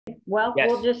Well, Yes.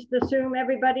 we'll just assume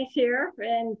everybody's here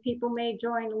and people may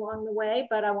join along the way,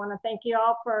 but I want to thank you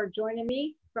all for joining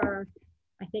me for,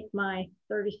 I think, my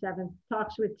 37th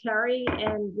Talks with Terri.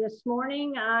 And this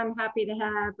morning, I'm happy to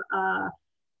have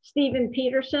Steven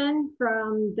Peterson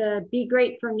from the Be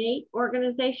Great for Nate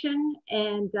organization.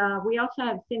 And we also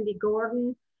have Cindy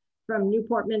Gordon from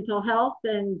Newport Mental Health,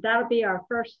 and that'll be our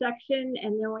first section.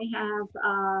 And then we have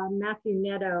Matthew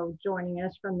Netto joining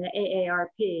us from the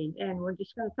AARP, and we're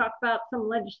just going to talk about some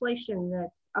legislation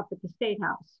that's up at the State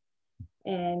House.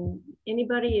 And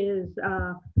anybody is,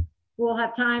 we'll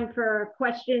have time for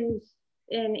questions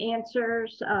and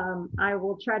answers. I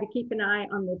will try to keep an eye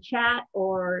on the chat,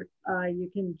 or you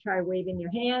can try waving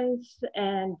your hands,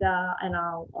 and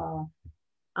I'll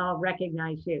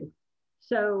recognize you.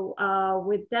 So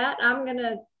with that, I'm going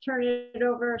to turn it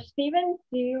over. Steven,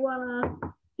 do you want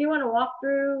to walk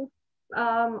through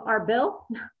our bill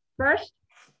first?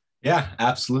 Yeah,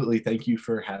 absolutely. Thank you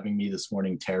for having me this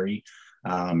morning, Terri.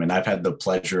 And I've had the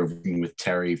pleasure of working with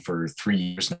Terri for 3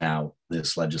 years now,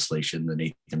 this legislation, the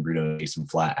Nathan Bruno Jason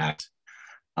Flatt Act.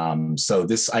 So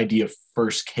this idea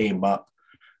first came up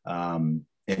in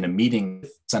a meeting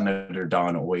with Senator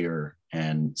Don Oyer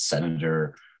and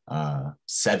Senator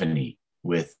Seveny,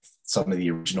 with some of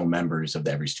the original members of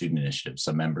the Every Student Initiative,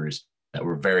 some members that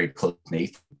were very close to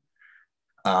Nathan.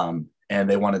 And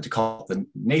they wanted to call it the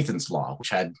Nathan's Law,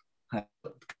 which had a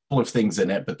couple of things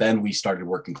in it, but then we started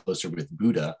working closer with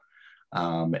Buddha,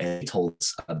 and they told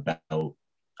us about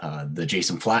the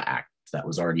Jason Flatt Act that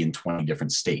was already in 20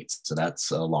 different states. So that's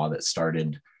a law that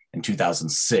started in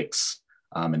 2006,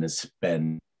 and has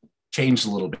been changed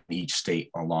a little bit in each state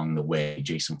along the way.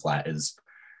 Jason Flatt is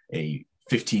a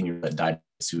 15-year-old that died of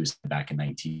suicide back in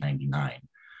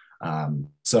 1999.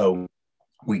 So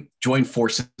we joined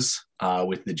forces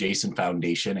with the Jason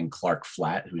Foundation and Clark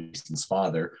Flatt, who is Jason's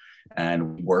father,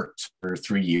 and we worked for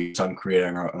 3 years on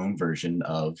creating our own version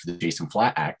of the Jason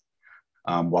Flatt Act,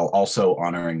 while also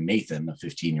honoring Nathan, a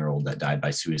 15-year-old that died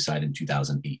by suicide in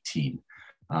 2018.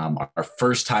 Our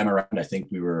first time around, I think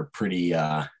we were pretty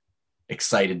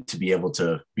excited to be able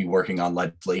to be working on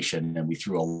legislation, and we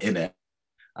threw a lot in it.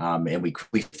 And we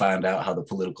quickly found out how the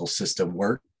political system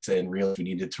worked and realized we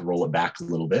needed to roll it back a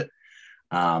little bit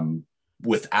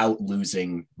without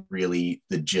losing really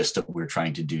the gist of what we're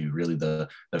trying to do, really the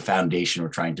foundation we're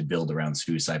trying to build around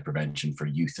suicide prevention for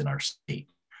youth in our state.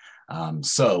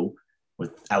 So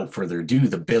without further ado,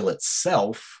 the bill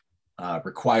itself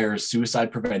requires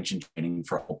suicide prevention training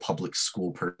for all public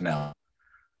school personnel.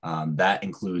 That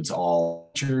includes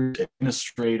all teachers,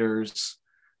 administrators,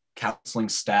 counseling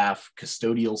staff,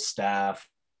 custodial staff,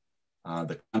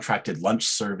 the contracted lunch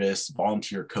service,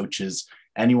 volunteer coaches,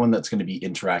 anyone that's going to be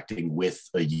interacting with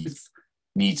a youth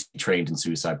needs to be trained in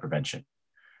suicide prevention.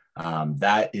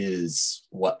 That is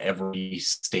what every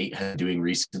state has been doing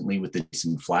recently with the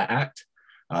Jason Flatt Act.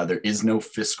 There is no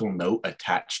fiscal note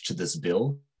attached to this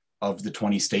bill. Of the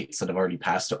 20 states that have already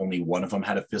passed it, only one of them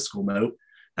had a fiscal note.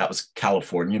 That was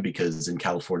California, because in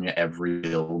California, every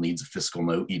bill needs a fiscal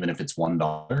note, even if it's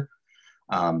 $1.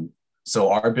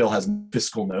 So our bill has a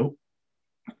fiscal note,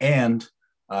 and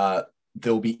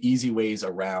there'll be easy ways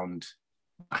around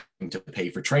having to pay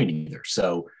for training either.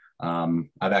 So I've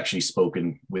actually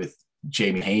spoken with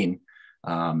Jamie Hain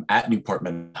at Newport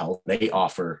Mental Health. They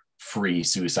offer free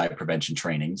suicide prevention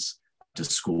trainings to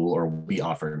school, or we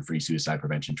offer free suicide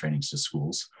prevention trainings to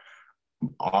schools.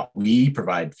 We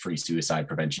provide free suicide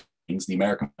prevention trainings. The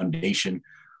American Foundation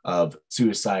of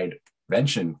Suicide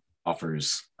Prevention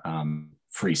offers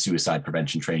free suicide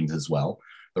prevention trainings as well.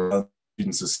 The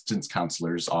students assistance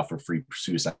counselors offer free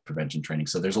suicide prevention training.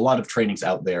 So there's a lot of trainings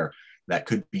out there that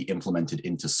could be implemented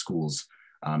into schools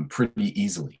pretty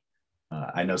easily.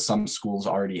 I know some schools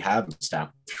already have staff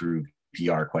through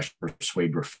PR, question,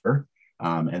 persuade, refer,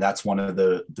 and that's one of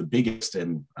the biggest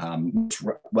and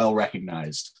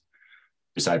well-recognized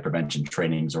suicide prevention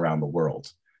trainings around the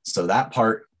world. So that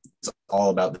part is all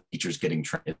about the teachers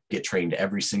get trained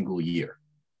every single year.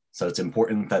 So it's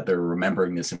important that they're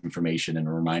remembering this information and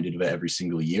are reminded of it every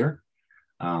single year.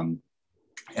 And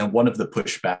one of the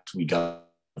pushbacks we got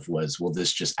was, will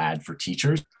this just add for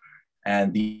teachers?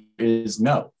 And the is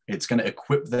no, it's going to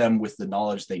equip them with the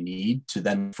knowledge they need to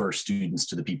then refer students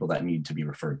to the people that need to be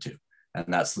referred to. And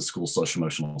that's the school social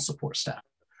emotional support staff.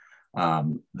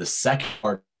 The second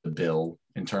part of the bill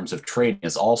in terms of training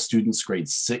is all students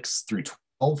grades 6 through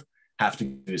 12 have to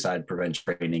do suicide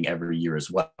prevention training every year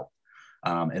as well.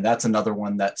 And that's another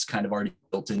one that's kind of already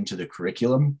built into the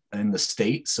curriculum in the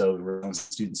state. So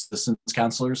student assistance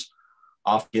counselors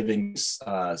off giving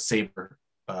Saver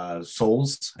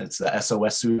Souls, it's the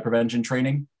SOS suicide prevention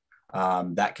training.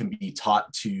 that can be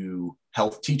taught to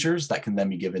health teachers that can then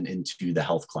be given into the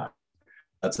health class.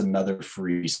 That's another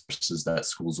free resources that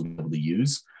schools will be able to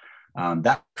use.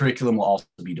 That curriculum will also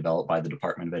be developed by the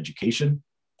Department of Education,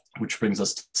 which brings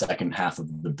us to the second half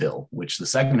of the bill, which the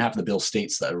second half of the bill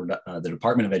states that the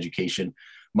Department of Education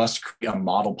must create a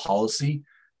model policy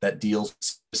that deals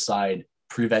with suicide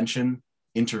prevention,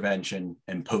 intervention,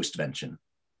 and postvention.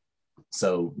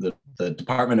 So the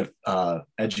Department of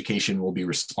Education will be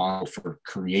responsible for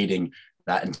creating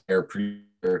that entire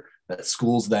perimeter, that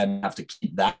schools then have to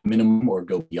keep that minimum or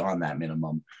go beyond that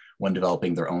minimum when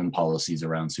developing their own policies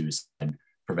around suicide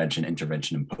prevention,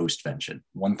 intervention, and postvention.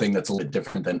 One thing that's a little bit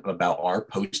different than about our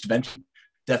postvention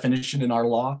definition in our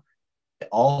law, it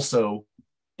also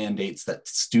mandates that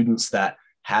students that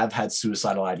have had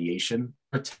suicidal ideation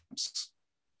attempts,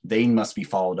 they must be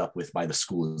followed up with by the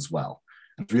school as well.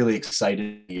 I'm really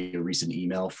excited to get a recent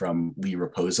email from Lee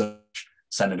Raposa,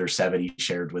 Senator Sevedy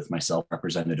shared with myself,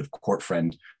 Representative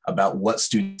Courtfriend, about what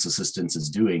Students Assistance is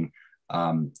doing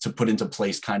to put into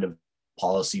place kind of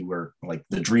policy where, like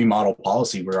the dream model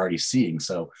policy we're already seeing.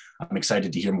 So I'm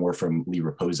excited to hear more from Lee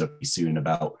Raposa soon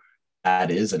about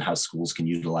that is and how schools can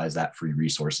utilize that free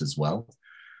resource as well.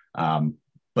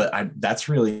 But that's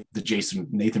really the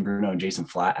Nathan Bruno and Jason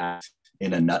Flatt Act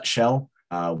in a nutshell.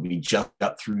 We just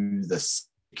got through this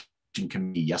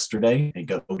committee yesterday and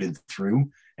got voted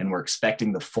through, and we're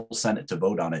expecting the full Senate to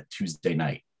vote on it Tuesday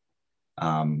night.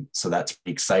 So that's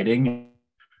exciting.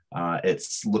 It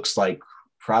looks like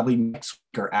probably next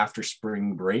week or after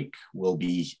spring break will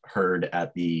be heard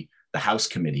at the House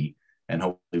committee, and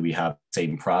hopefully we have the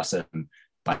same process. And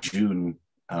by June,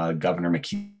 Governor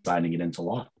McKee signing it into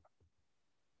law.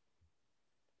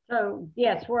 So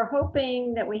yes, we're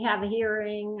hoping that we have a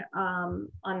hearing on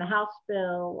the House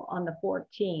bill on the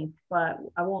 14th, but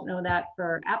I won't know that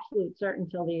for absolute certain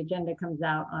until the agenda comes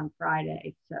out on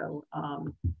Friday. So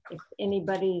if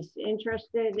anybody's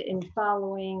interested in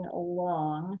following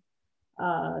along,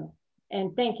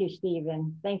 and thank you,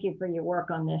 Steven. Thank you for your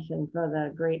work on this and for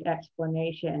the great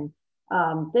explanation.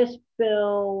 This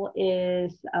bill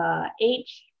is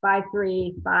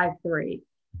H5353.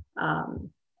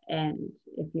 And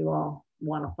if you all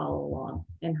want to follow along,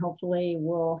 and hopefully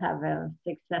we'll have a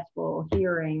successful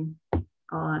hearing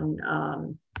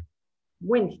on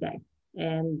Wednesday.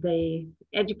 And the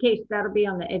education, that'll be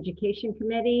on the Education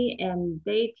Committee, and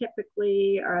they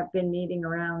typically have been meeting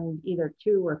around either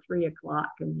 2 or 3 o'clock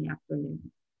in the afternoon.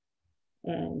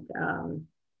 And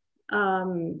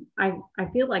I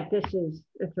feel like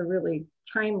it's a really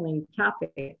timely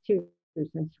topic too,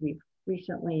 since we've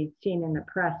recently seen in the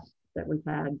press that we've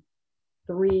had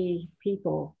 3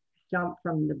 people jump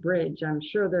from the bridge. I'm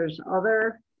sure there's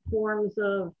other forms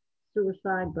of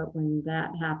suicide, but when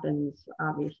that happens,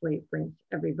 obviously it brings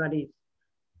everybody's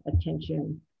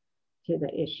attention to the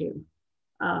issue.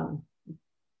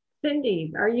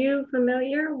 Cindy, are you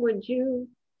familiar? Would you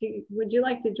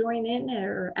like to join in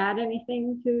or add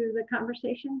anything to the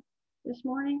conversation this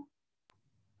morning?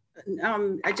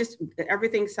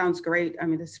 Everything sounds great. I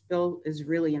mean, this bill is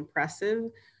really impressive.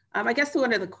 I guess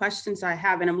one of the questions I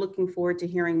have, and I'm looking forward to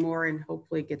hearing more and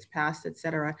hopefully it gets passed, et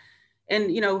cetera.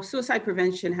 And, suicide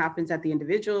prevention happens at the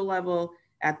individual level,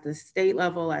 at the state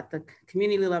level, at the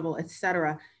community level, et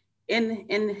cetera.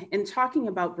 In talking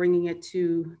about bringing it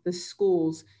to the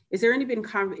schools, is there been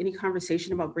any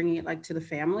conversation about bringing it like to the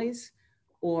families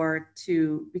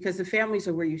because the families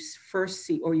are where you first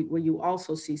see, or where you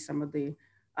also see some of the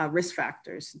risk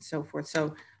factors and so forth.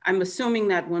 So I'm assuming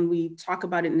that when we talk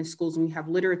about it in the schools and we have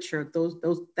literature,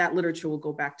 that literature will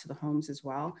go back to the homes as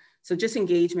well. So just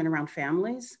engagement around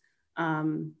families.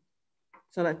 So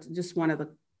that's just one of the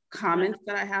comments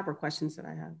that I have or questions that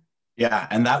I have. Yeah,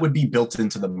 and that would be built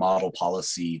into the model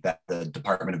policy that the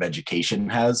Department of Education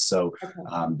has. So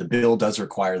okay. The bill does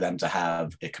require them to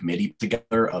have a committee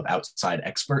together of outside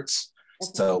experts.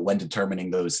 Okay. So when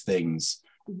determining those things,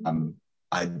 I'm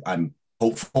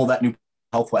hopeful that new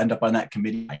health will end up on that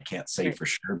committee. I can't say for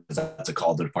sure because that's a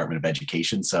call to the Department of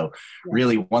Education. So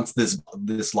really, once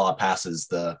this law passes,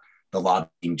 the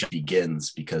lobbying just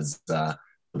begins, because there'll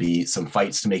be some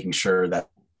fights to making sure that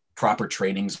proper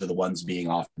trainings are the ones being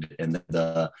offered, and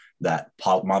that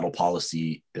model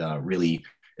policy really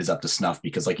is up to snuff.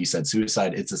 Because like you said,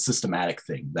 suicide, it's a systematic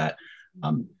thing that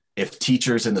if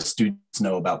teachers and the students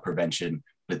know about prevention,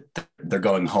 but they're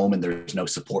going home and there's no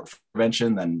support for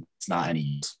prevention, then it's not any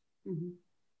use.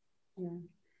 Yeah.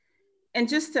 And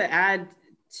just to add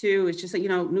too, it's just that,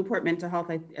 Newport Mental Health,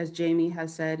 as Jamie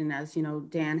has said, and as,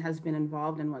 Dan has been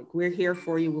involved in, like, we're here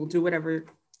for you. We'll do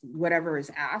whatever is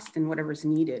asked and whatever is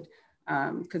needed,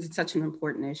 because it's such an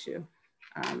important issue.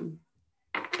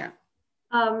 Yeah.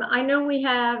 I know we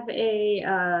have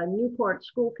a Newport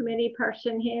School Committee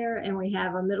person here, and we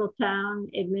have a Middletown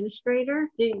administrator.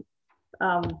 Do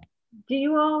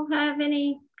you all have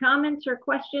any comments or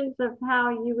questions of how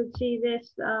you would see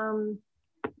this,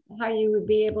 how you would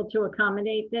be able to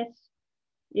accommodate this,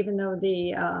 even though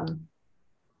the,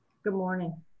 good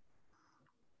morning.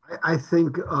 I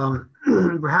think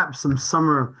perhaps some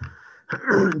summer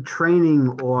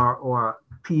training or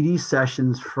PD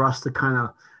sessions for us to kind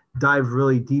of dive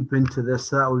really deep into this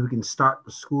so that way we can start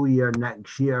the school year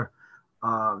next year.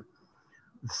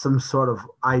 Some sort of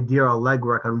idea or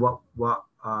legwork on what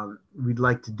we'd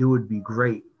like to do would be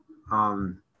great.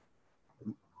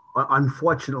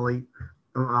 Unfortunately,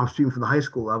 I'm speaking from the high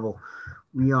school level,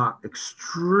 we are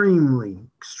extremely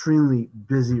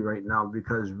busy right now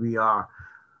because we are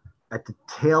at the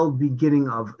tail beginning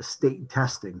of state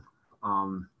testing.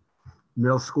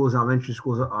 Middle schools, elementary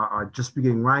schools are just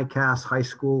beginning RICAS. High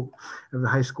school, every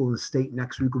high school in the state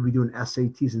next week will be doing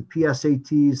SATs and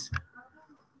PSATs.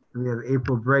 And we have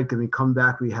April break, and we come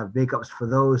back, we have makeups for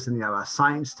those, and we have our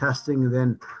science testing, and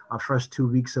then our first 2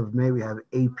 weeks of May, we have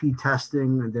AP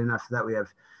testing, and then after that, we have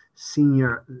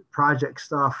senior project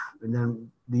stuff, and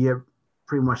then the year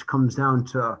pretty much comes down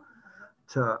to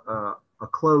a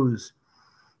close.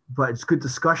 But it's good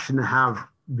discussion to have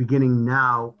beginning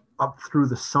now up through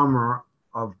the summer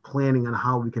of planning on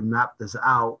how we can map this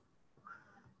out,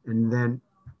 and then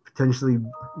potentially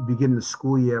begin the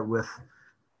school year with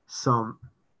some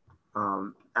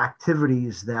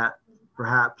activities that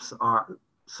perhaps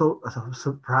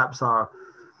perhaps our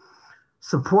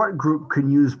support group can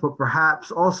use, but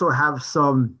perhaps also have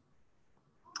some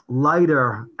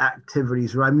lighter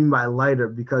activities. What I mean by lighter,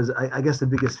 because I guess the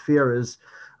biggest fear is,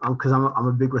 because I'm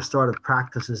a big restorative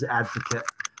practices advocate.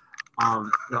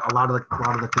 A lot of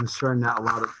the concern that a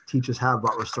lot of teachers have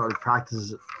about restorative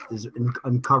practices is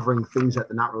uncovering things that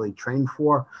they're not really trained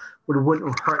for. But it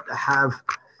wouldn't hurt to have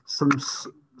some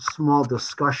small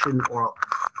discussion or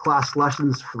class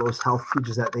lessons for those health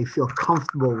teachers that they feel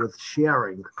comfortable with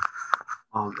sharing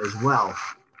as well.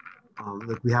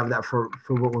 Like we have that for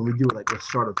when we do like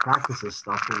restorative practices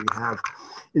stuff, where we have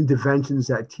interventions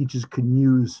that teachers can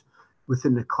use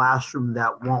within the classroom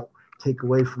that won't take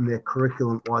away from their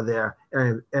curriculum or their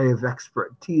area of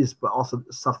expertise, but also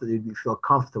stuff that they'd feel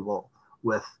comfortable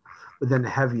with. But then the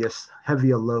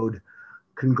heavier load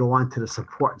can go on to the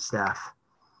support staff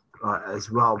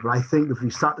as well. But I think if we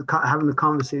start having the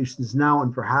conversations now,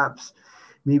 and perhaps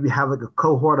maybe have like a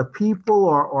cohort of people,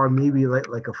 or maybe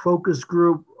like a focus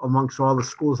group amongst all the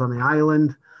schools on the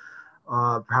island,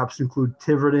 perhaps include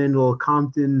Tiverton, Little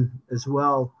Compton as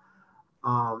well.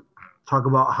 Talk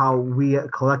about how we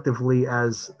collectively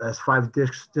as 5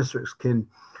 districts can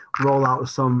roll out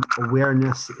some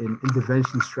awareness and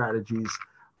intervention strategies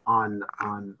on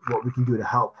what we can do to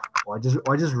help, or just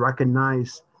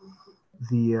recognize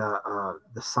the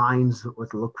signs, what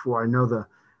to look for.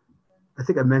 I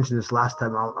think I mentioned this last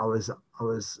time I was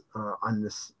on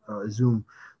this Zoom.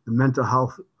 The mental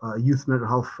health, youth mental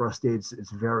health first aid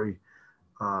is very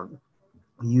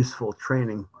useful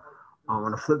training.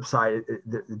 On the flip side,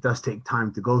 it does take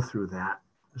time to go through that.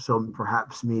 So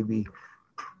perhaps maybe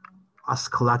us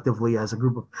collectively as a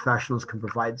group of professionals can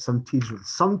provide some teachers with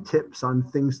some tips on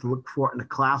things to look for in the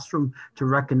classroom, to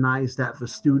recognize that if a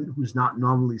student who's not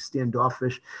normally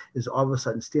standoffish is all of a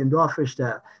sudden standoffish,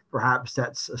 that perhaps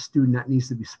that's a student that needs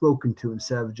to be spoken to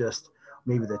instead of just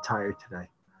maybe they're tired today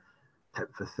type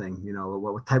of thing. You know,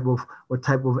 what type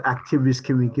of activities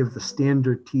can we give the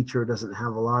standard teacher who doesn't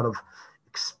have a lot of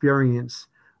experience?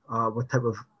 What type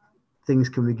of things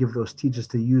can we give those teachers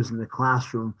to use in the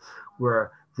classroom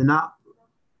where they're not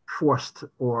forced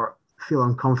or feel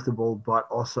uncomfortable, but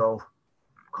also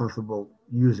comfortable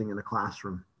using in the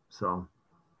classroom? So,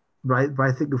 but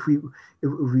I think if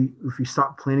we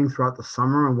start planning throughout the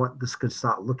summer and what this could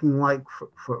start looking like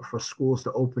for schools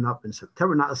to open up in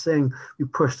September, not saying we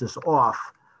push this off.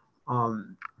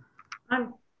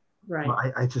 Right.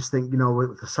 I just think, you know,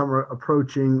 with the summer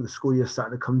approaching, the school year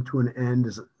starting to come to an end,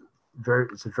 it's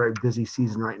a very busy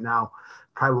season right now.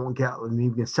 Probably won't get, maybe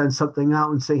we can send something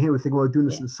out and say, hey, we're thinking about doing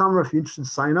this in the summer. If you're interested,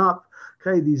 sign up.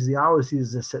 Okay, these are the hours,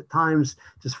 these are the set times,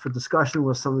 just for discussion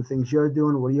with some of the things you're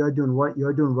doing, what you're doing, what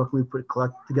can we put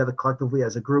together collectively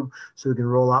as a group so we can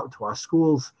roll out to our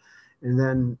schools, and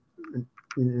then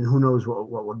and who knows what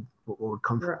would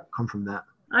come from that.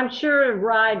 I'm sure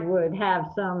RIDE would have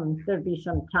there'd be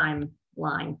some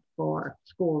timeline for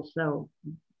schools, so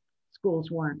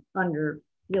schools weren't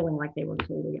feeling like they were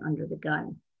totally under the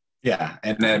gun. Yeah,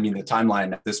 and then, I mean, the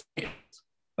timeline at this point,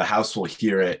 the House will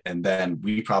hear it, and then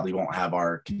we probably won't have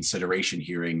our consideration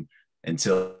hearing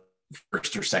until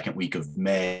first or second week of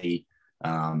May,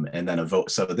 and then a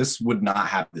vote. So this would not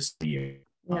happen this year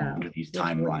under these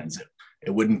timelines.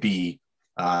 It wouldn't be,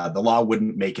 the law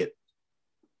wouldn't make it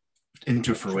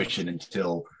into fruition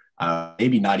until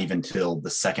maybe not even till the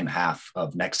second half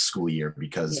of next school year,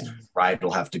 because RIAD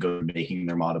will have to go making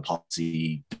their model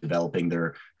policy, developing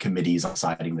their committees on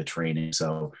deciding the training.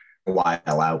 So a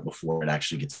while out before it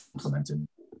actually gets implemented.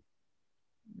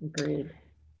 Agreed.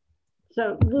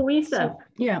 So Louisa.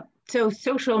 So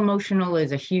social emotional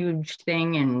is a huge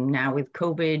thing, and now with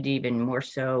COVID even more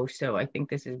so. So I think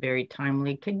this is very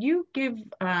timely. Could you give,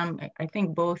 I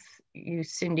think both you,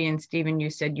 Cindy and Steven, you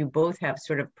said you both have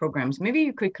sort of programs. Maybe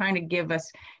you could kind of give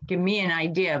me an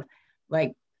idea of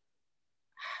like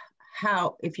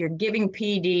how, if you're giving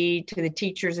PD to the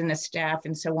teachers and the staff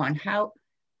and so on, how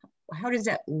does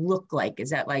that look like?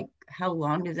 Is that like, how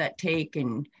long does that take?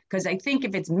 And because I think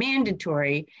if it's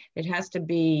mandatory, it has to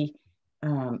be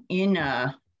in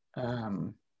a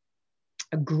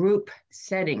group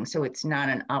setting, so it's not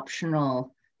an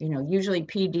optional, usually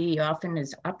PD often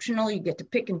is optional. You get to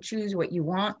pick and choose what you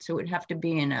want, so it would have to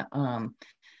be in a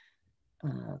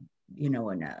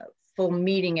in a full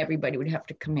meeting, everybody would have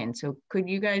to come in. So could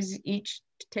you guys each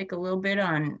take a little bit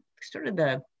on sort of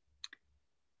the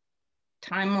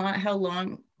timeline? How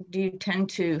long do you tend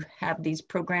to have these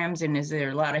programs, and is there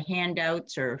a lot of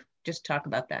handouts, or just talk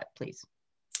about that, please?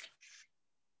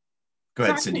 Go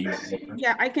ahead, Cindy.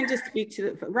 Yeah, I can just speak to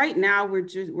it. Right now,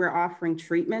 we're offering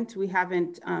treatment. We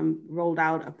haven't rolled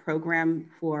out a program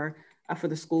for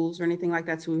the schools or anything like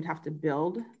that, so we would have to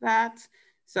build that.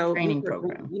 So training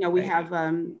program. We have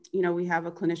we have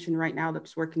a clinician right now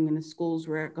that's working in the schools.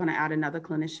 We're going to add another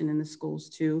clinician in the schools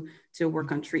to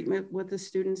work on treatment with the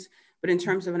students. But in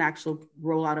terms of an actual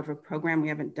rollout of a program, we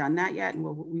haven't done that yet, and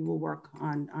we will work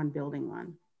on building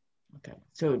one. Okay,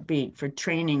 so it'd be for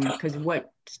training, because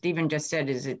what Steven just said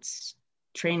is it's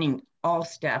training all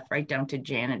staff right down to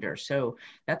janitor. So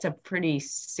that's a pretty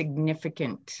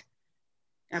significant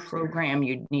program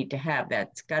you'd need to have.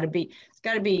 It's got to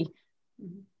be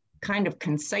kind of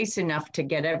concise enough to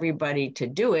get everybody to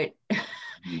do it.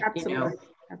 Absolutely.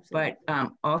 But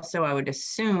also I would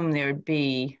assume there'd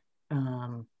be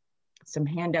some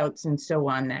handouts and so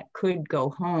on that could go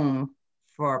home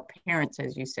for parents,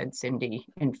 as you said, Cindy,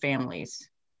 and families.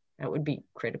 That would be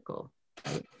critical.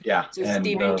 Yeah. So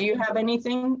Steven, do you have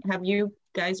anything? Have you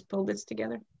guys pulled this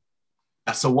together?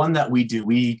 So one that we do,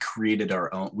 we created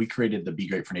the Be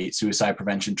Great for Nate suicide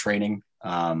prevention training.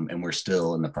 And we're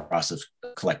still in the process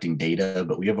of collecting data,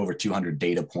 but we have over 200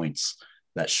 data points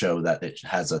that show that it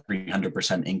has a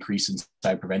 300% increase in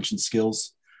suicide prevention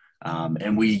skills.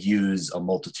 And we use a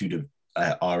multitude of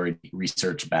already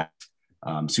research-backed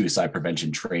suicide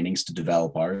prevention trainings to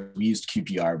develop ours. We used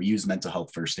QPR, we used mental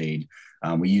health first aid,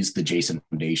 we used the Jason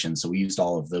Foundation. So we used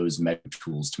all of those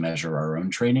tools to measure our own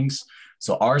trainings.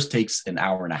 So ours takes an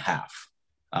hour and a half.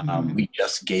 We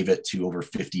just gave it to over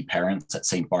 50 parents at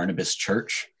St. Barnabas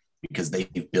Church because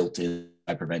they've built in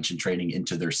prevention training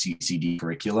into their CCD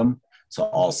curriculum. So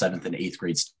all 7th and 8th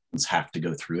grade students have to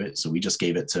go through it. So we just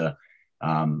gave it to,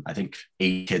 I think,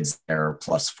 8 kids there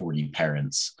plus 40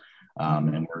 parents.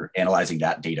 And we're analyzing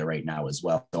that data right now as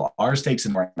well. So ours takes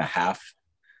an hour and a half.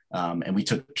 And we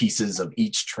took pieces of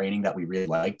each training that we really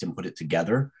liked and put it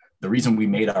together. The reason we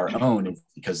made our own is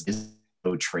because this is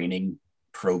a training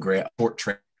program, short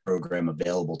training program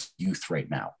available to youth right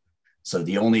now. So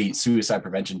the only suicide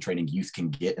prevention training youth can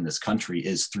get in this country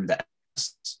is through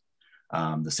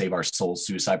the Save Our Souls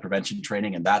suicide prevention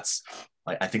training. And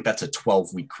I think that's a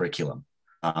 12-week curriculum.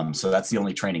 So that's the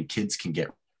only training kids can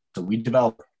get. So we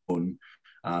developed our own,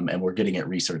 and we're getting it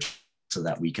researched so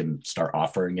that we can start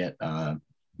offering it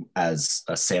as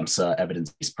a SAMHSA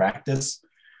evidence-based practice.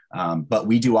 But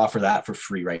we do offer that for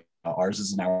free right now. Ours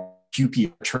is now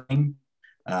QPR training,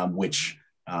 which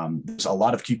there's a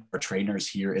lot of QPR trainers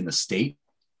here in the state,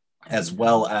 as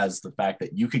well as the fact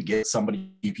that you could get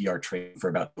somebody QPR training for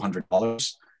about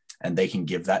 $200 and they can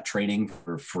give that training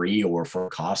for free or for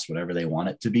cost, whatever they want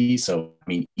it to be. So, I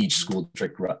mean, each school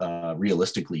district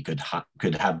realistically could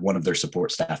have one of their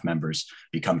support staff members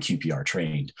become QPR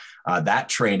trained. That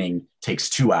training takes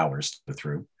 2 hours to go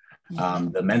through.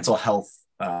 The mental health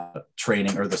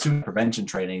training or the suicide prevention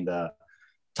training, the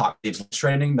talk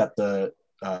training that the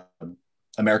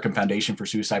American Foundation for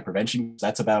Suicide Prevention,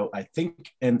 that's about, I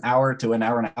think, an hour to an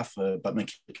hour and a half, but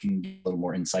Michaela can give a little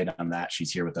more insight on that.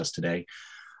 She's here with us today.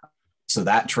 So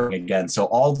that training again, so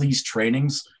all these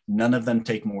trainings, none of them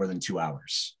take more than 2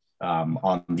 hours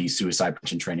on these suicide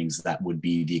prevention trainings. That would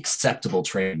be the acceptable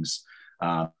trainings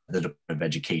the Department of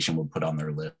Education would put on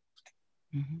their list.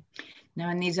 Now,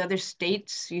 in these other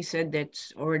states, you said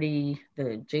that's already,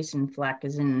 the Jason Flack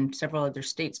is in several other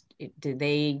states. Do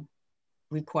they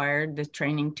require the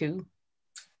training too?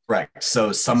 Correct.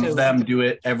 So some of them do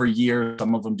it every year.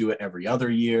 Some of them do it every other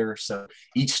year. So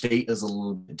each state is a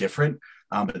little bit different,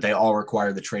 but they all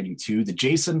require the training too. The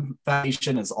Jason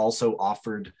Foundation is also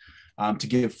offered to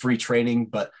give free training,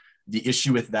 but the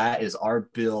issue with that is our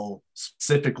bill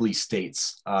specifically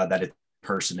states that it's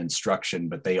in-person instruction,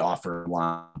 but they offer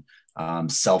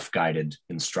self-guided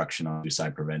instruction on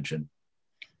suicide prevention.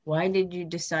 Why did you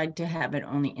decide to have it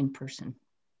only in person?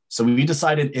 So we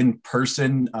decided in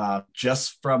person,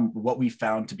 just from what we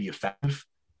found to be effective,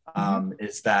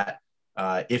 is that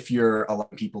if you're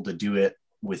allowing people to do it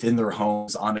within their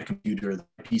homes on a computer, there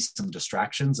be some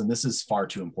distractions, and this is far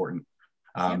too important,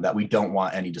 that we don't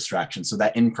want any distractions. So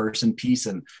that in-person piece,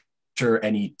 and I'm sure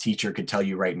any teacher could tell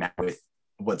you right now with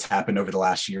what's happened over the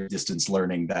last year, distance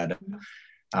learning, that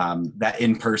that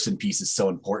in-person piece is so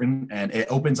important, and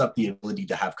it opens up the ability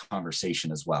to have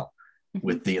conversation as well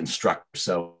with the instructor.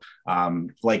 So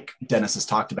like Dennis has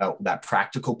talked about, that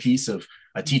practical piece of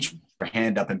a teacher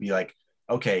hand up and be like,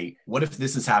 okay, what if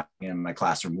this is happening in my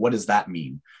classroom? What does that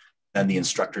mean? And the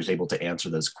instructor is able to answer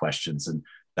those questions. And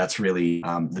that's really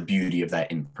the beauty of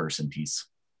that in-person piece.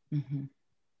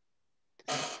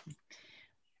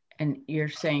 And you're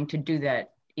saying to do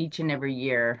that each and every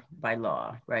year by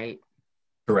law, right?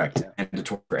 Correct.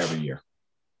 Mandatory for every year.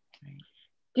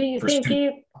 Do you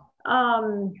think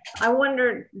I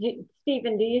wonder,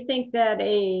 Steven, do you think that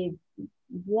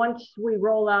once we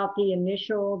roll out the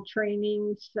initial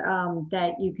trainings,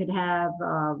 that you could have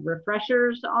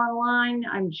refreshers online?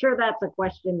 I'm sure that's a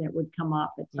question that would come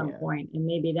up at some point, and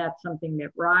maybe that's something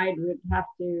that RIDE would have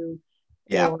to.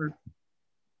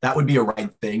 That would be a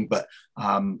RIDE thing, but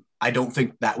I don't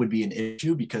think that would be an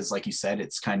issue, because like you said,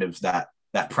 it's kind of that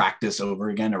practice over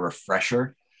again, a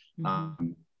refresher.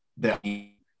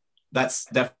 That's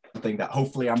definitely something that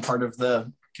hopefully I'm part of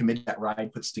the committee that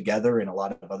RIDE puts together, and a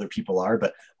lot of other people are,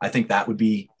 but I think that would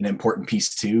be an important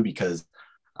piece too, because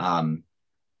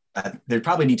there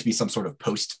probably need to be some sort of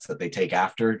posts that they take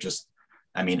after,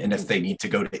 and if they need to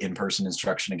go to in-person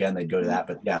instruction again, they'd go to that,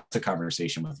 but yeah, it's a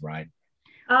conversation with RIDE.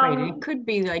 Right, it could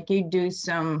be like you do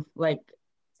some, like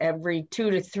every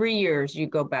 2 to 3 years you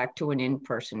go back to an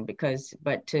in-person,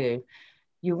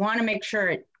 you want to make sure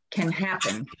it can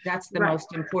happen. That's the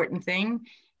most important thing.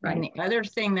 Right. And the other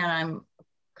thing that I'm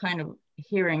kind of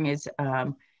hearing is,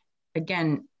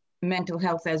 again, mental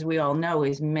health, as we all know,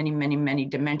 is many, many, many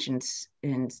dimensions,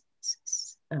 and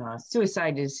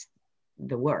suicide is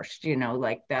the worst,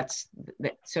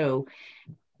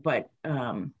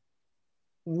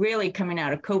 really coming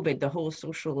out of COVID, the whole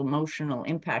social emotional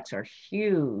impacts are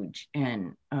huge,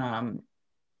 and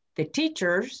the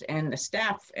teachers and the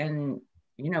staff and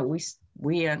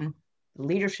we and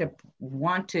leadership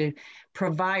want to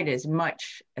provide as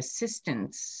much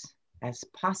assistance as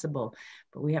possible,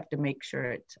 but we have to make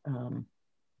sure it's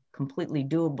completely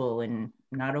doable and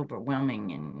not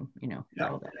overwhelming, and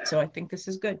all that. So I think this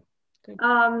is good.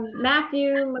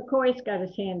 Matthew McCoy's got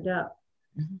his hand up.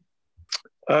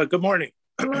 Good morning.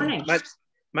 Good morning.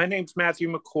 My name's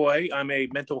Matthew McCoy. I'm a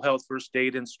mental health first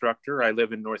aid instructor. I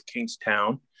live in North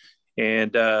Kingstown.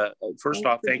 And first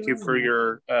off, thank you for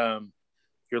your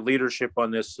leadership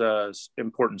on this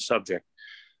important subject.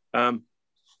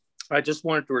 I just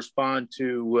wanted to respond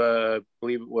to, I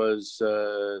believe it was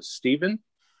Steven.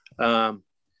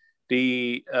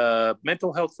 The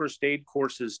mental health first aid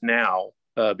courses now,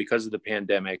 because of the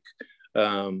pandemic,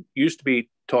 used to be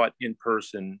taught in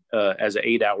person as an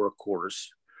 8-hour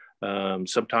course.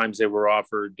 Sometimes they were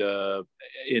offered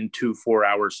in 2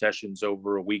 4-hour sessions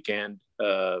over a weekend,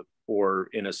 or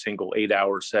in a single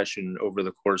 8-hour session over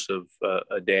the course of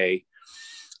a day.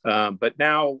 But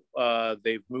now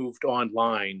they've moved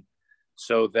online,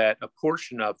 so that a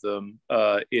portion of them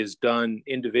is done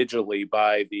individually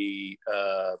by the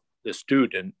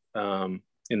student,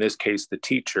 in this case, the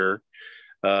teacher.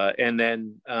 And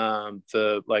then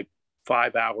the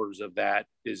 5 hours of that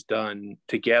is done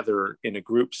together in a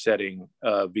group setting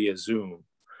via Zoom.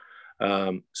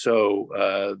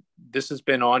 So this has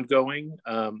been ongoing.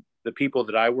 The people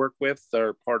that I work with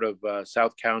are part of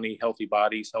South County Healthy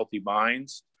Bodies, Healthy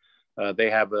Minds.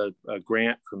 They have a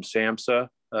grant from SAMHSA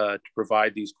to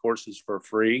provide these courses for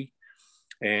free.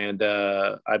 And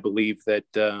I believe that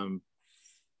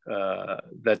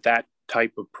that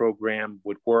type of program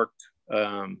would work,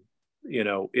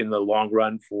 in the long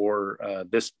run for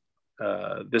this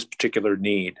particular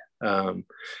need.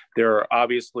 There are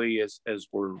obviously, as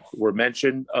were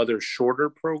mentioned, other shorter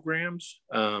programs.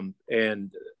 And,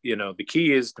 the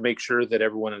key is to make sure that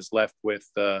everyone is left with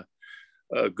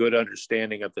a good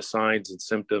understanding of the signs and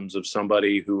symptoms of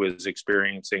somebody who is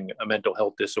experiencing a mental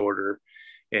health disorder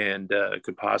and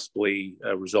could possibly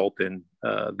result in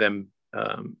them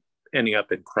ending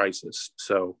up in crisis.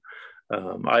 So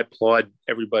I applaud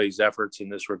everybody's efforts in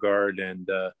this regard, and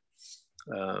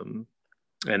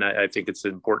I think it's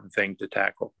an important thing to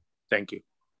tackle. Thank you.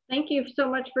 Thank you so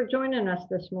much for joining us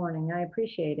this morning. I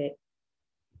appreciate it.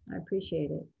 I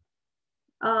appreciate it.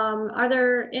 Are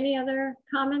there any other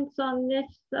comments on this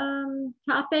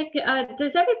topic?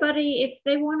 Does everybody, if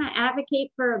they want to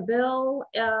advocate for a bill,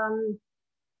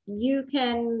 you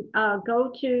can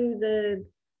go to the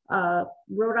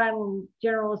Rhode Island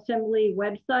General Assembly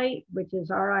website, which is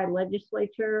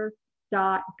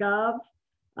rilegislature.gov.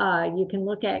 You can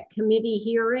look at committee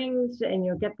hearings and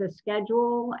you'll get the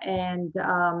schedule, and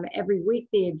every week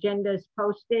the agenda is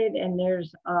posted, and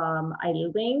there's a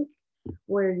link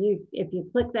where if you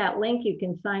click that link, you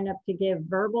can sign up to give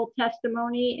verbal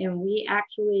testimony, and we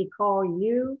actually call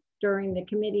you during the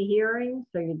committee hearing,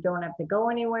 so you don't have to go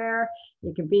anywhere.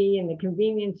 You can be in the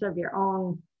convenience of your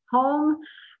own home,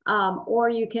 or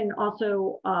you can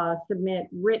also submit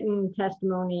written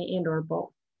testimony and or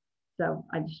both. So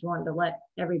I just wanted to let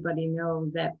everybody know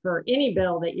that for any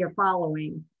bill that you're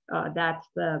following, that's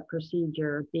the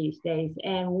procedure these days.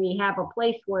 And we have a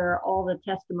place where all the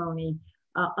testimony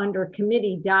under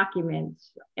committee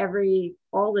documents,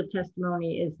 all the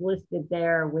testimony is listed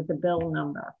there with the bill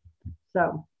number.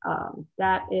 So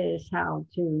that is how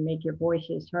to make your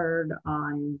voices heard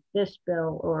on this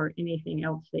bill or anything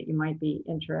else that you might be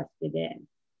interested in.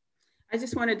 I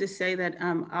just wanted to say that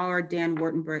our Dan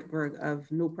Wartenberg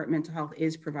of Newport Mental Health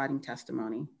is providing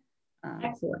testimony.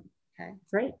 Excellent. Okay.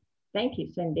 Great. Thank you,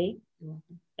 Cindy. You're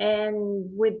welcome.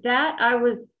 And with that, I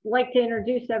would like to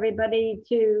introduce everybody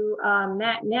to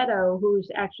Matt Netto, who's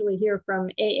actually here from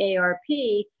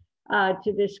AARP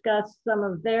to discuss some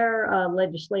of their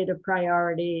legislative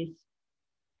priorities,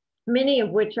 many of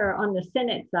which are on the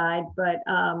Senate side, but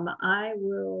I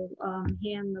will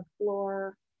hand the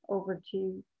floor over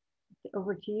to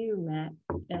you, Matt,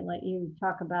 and let you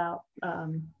talk about.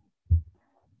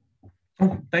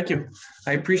 Thank you.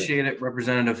 I appreciate it,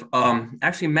 Representative.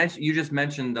 Actually, you just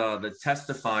mentioned the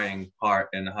testifying part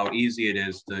and how easy it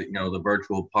is to, the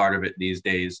virtual part of it these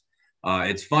days.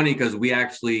 It's funny because we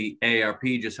actually,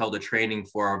 AARP just held a training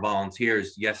for our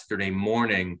volunteers yesterday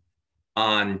morning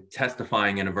on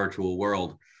testifying in a virtual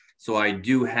world. So I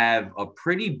do have a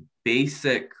pretty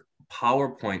basic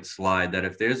PowerPoint slide that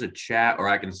if there's a chat, or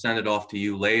I can send it off to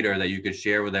you later, that you could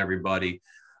share with everybody.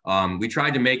 We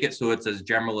tried to make it so it's as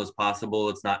general as possible.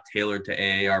 It's not tailored to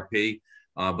AARP,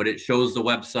 but it shows the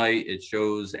website, it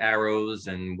shows arrows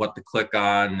and what to click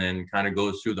on, and kind of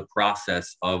goes through the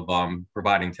process of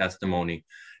providing testimony.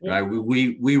 Yeah.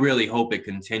 We really hope it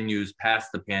continues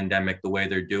past the pandemic the way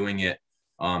they're doing it,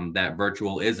 that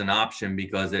virtual is an option,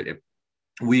 because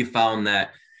we found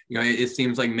that it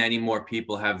seems like many more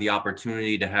people have the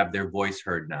opportunity to have their voice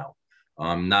heard now.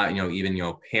 Not,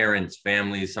 even, parents,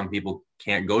 families, some people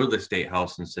can't go to the State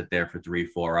House and sit there for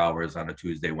 3-4 hours on a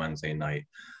Tuesday, Wednesday night.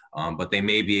 But they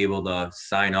may be able to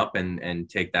sign up and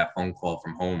take that phone call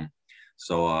from home.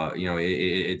 So,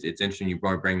 it's interesting you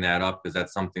bring that up, because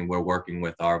that's something we're working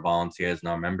with our volunteers and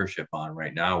our membership on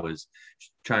right now, is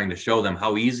trying to show them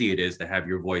how easy it is to have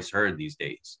your voice heard these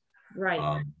days.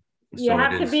 Right. You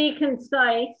have to be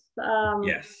concise,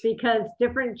 yes, because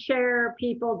different chair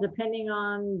people, depending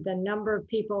on the number of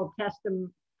people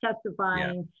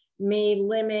testifying, may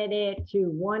limit it to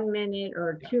 1 minute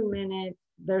or 2 minutes.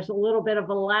 There's a little bit of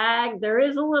a lag. There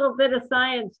is a little bit of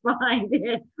science behind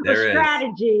it, or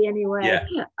strategy anyway.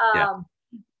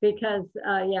 Because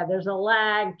there's a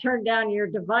lag. Turn down your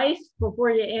device before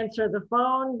you answer the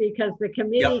phone, because the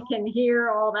committee can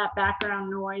hear all that background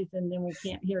noise, and then we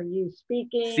can't hear you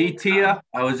speaking. See, Tia,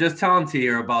 I was just telling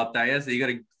Tia about that. Yes, you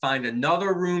got to find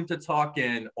another room to talk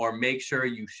in, or make sure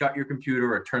you shut your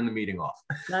computer or turn the meeting off.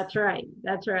 That's right.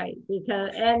 That's right.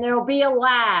 And there'll be a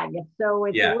lag, so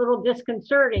it's a little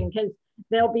disconcerting, because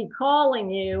they'll be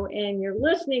calling you and you're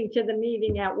listening to the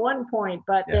meeting at one point,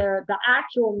 but the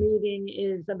actual meeting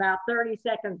is about 30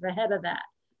 seconds ahead of that.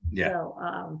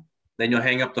 So, then you'll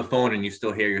hang up the phone and you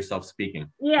still hear yourself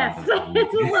speaking. Yes,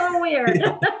 it's a little weird.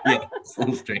 It's a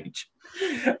little strange.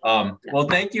 Well,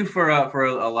 thank you for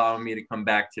allowing me to come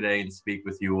back today and speak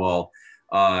with you all.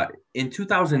 In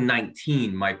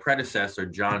 2019, my predecessor,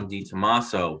 John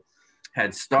DiTomaso,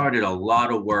 had started a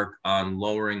lot of work on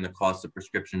lowering the cost of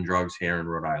prescription drugs here in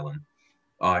Rhode Island.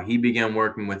 He began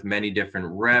working with many different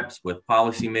reps, with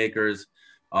policymakers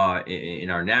in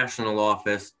our national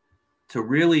office, to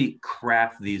really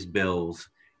craft these bills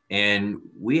And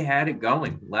we had it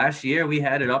going. Last year, we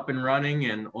had it up and running,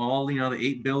 and all, the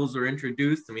 8 bills were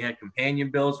introduced, and we had companion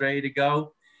bills ready to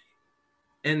go.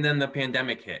 And then the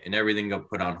pandemic hit and everything got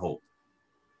put on hold.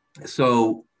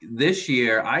 So this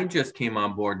year, I just came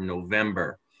on board in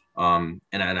November. And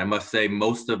I must say,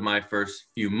 most of my first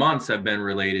few months have been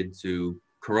related to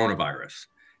coronavirus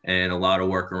and a lot of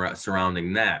work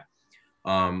surrounding that.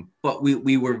 But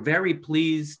we were very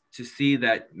pleased to see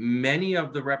that many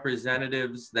of the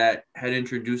representatives that had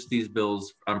introduced these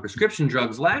bills on prescription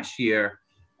drugs last year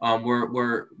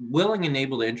were willing and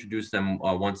able to introduce them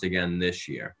once again this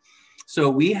year. So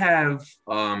we have,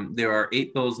 there are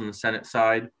 8 bills on the Senate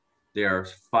side. There are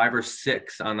 5 or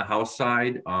 6 on the House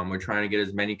side. We're trying to get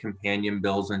as many companion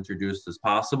bills introduced as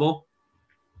possible.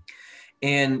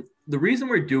 And the reason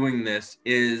we're doing this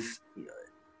is,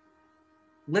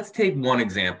 let's take one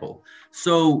example.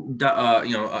 So,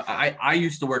 I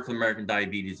used to work for the American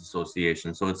Diabetes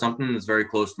Association. So it's something that's very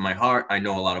close to my heart. I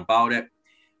know a lot about it.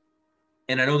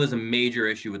 And I know there's a major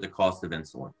issue with the cost of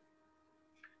insulin.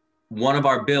 One of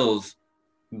our bills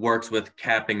works with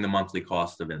capping the monthly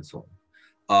cost of insulin.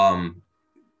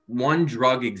 One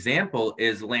drug example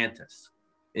is Lantus.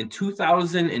 In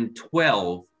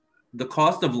 2012, the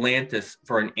cost of Lantus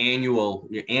for an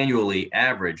annually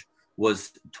average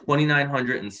was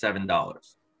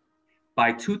 $2,907.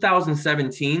 By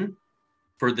 2017,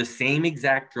 for the same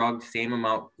exact drug, same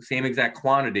amount, same exact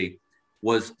quantity,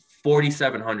 was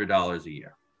 $4,700 a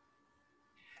year.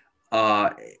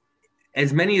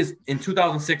 As many as in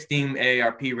 2016,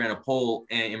 AARP ran a poll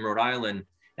in Rhode Island,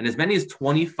 and as many as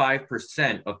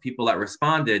 25% of people that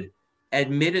responded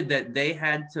admitted that they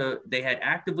had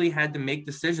actively had to make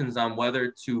decisions on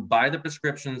whether to buy the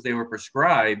prescriptions they were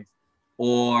prescribed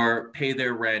or pay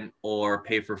their rent or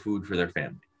pay for food for their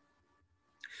family.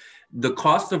 The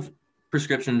cost of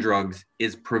prescription drugs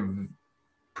is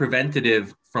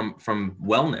preventative from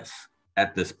wellness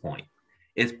at this point.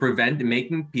 It's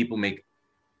making people make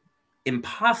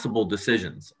impossible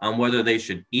decisions on whether they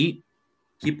should eat,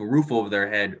 keep a roof over their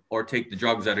head, or take the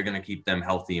drugs that are going to keep them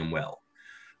healthy and well.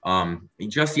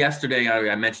 Just yesterday,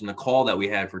 I mentioned the call that we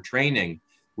had for training.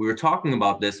 We were talking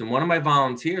about this, and one of my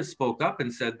volunteers spoke up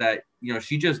and said that,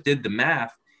 she just did the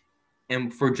math,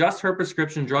 and for just her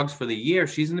prescription drugs for the year,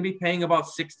 she's going to be paying about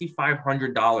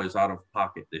 $6,500 out of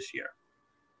pocket this year.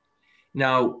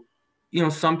 Now,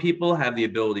 some people have the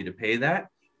ability to pay that.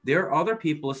 There are other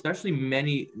people, especially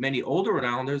many older Rhode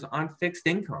Islanders, on fixed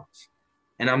incomes.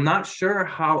 And I'm not sure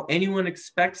how anyone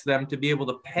expects them to be able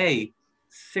to pay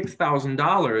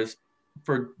 $6,000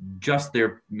 for just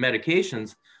their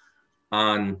medications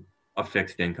on a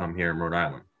fixed income here in Rhode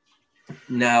Island.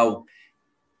 Now,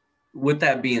 with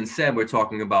that being said, we're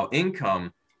talking about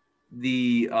income.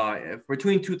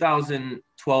 Between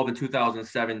 2012 and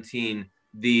 2017,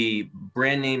 the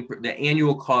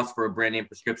annual cost for a brand name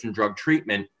prescription drug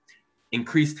treatment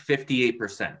increased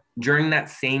 58%. During that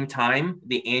same time,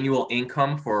 the annual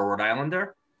income for a Rhode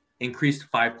Islander increased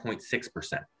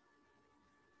 5.6%.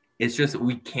 It's just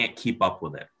we can't keep up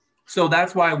with it. So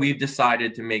that's why we've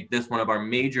decided to make this one of our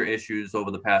major issues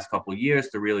over the past couple of years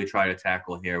to really try to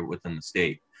tackle here within the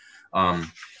state.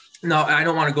 Now, I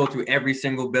don't want to go through every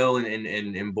single bill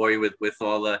and bore you with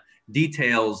all the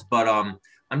details, but I'm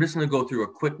just going to go through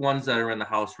a quick ones that are in the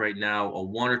House right now, a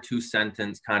 1 or 2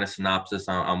 sentence kind of synopsis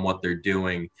on what they're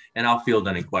doing, and I'll field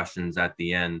any questions at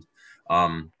the end.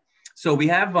 So we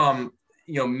have,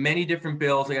 many different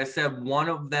bills. Like I said, one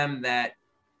of them that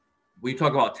we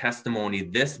talk about testimony,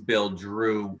 this bill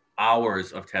drew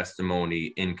hours of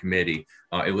testimony in committee.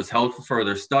 It was held for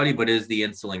further study, but is the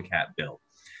insulin cap bill.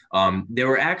 There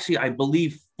were actually, I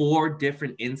believe, 4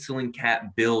 different insulin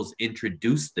cap bills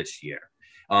introduced this year.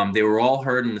 They were all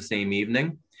heard in the same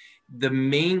evening.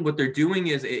 What they're doing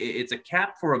is it's a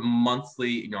cap for a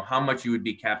monthly, how much you would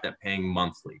be capped at paying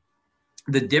monthly.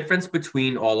 The difference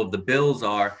between all of the bills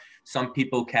are some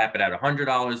people cap it at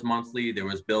 $100 monthly. There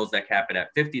was bills that cap it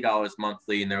at $50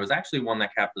 monthly. And there was actually one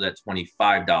that capped it at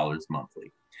 $25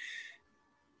 monthly.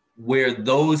 Where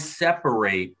those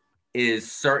separate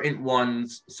is certain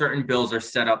bills are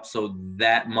set up so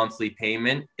that monthly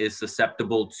payment is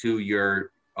susceptible to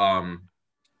your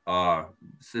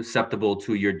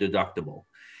deductible,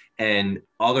 and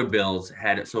other bills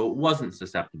had it so it wasn't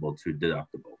susceptible to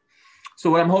deductible. So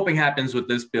what I'm hoping happens with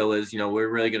this bill is, we're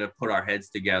really going to put our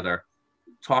heads together,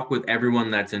 talk with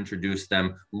everyone that's introduced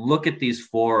them, look at these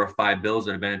 4 or 5 bills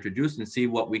that have been introduced and see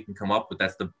what we can come up with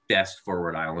that's the best for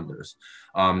Rhode Islanders.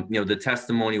 The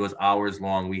testimony was hours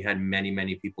long. We had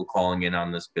many people calling in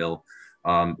on this bill.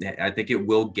 I think it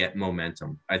will get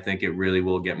momentum. I think it really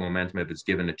will get momentum if it's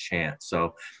given a chance.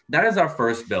 So that is our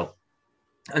first bill.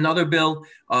 Another bill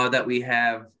that we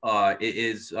have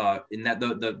is in that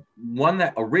the one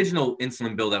that original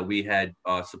insulin bill that we had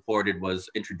supported was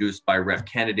introduced by Rep.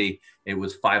 Kennedy. It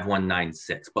was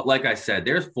 5196. But like I said,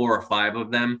 there's 4 or 5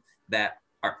 of them that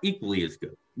are equally as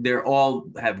good. They're all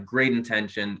have great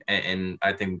intention, and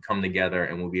I think come together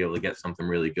and we'll be able to get something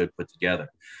really good put together.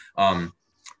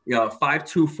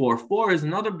 5244 is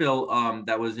another bill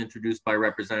that was introduced by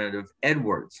Representative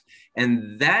Edwards.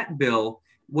 And that bill,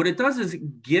 what it does is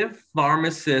give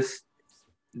pharmacists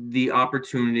the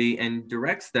opportunity and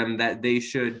directs them that they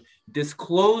should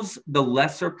disclose the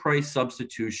lesser price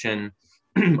substitution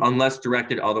unless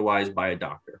directed otherwise by a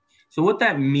doctor. So what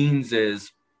that means is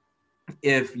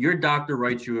if your doctor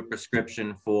writes you a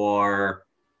prescription for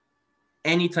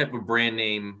any type of brand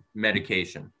name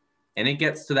medication and it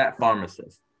gets to that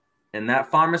pharmacist, and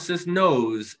that pharmacist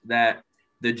knows that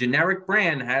the generic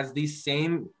brand has the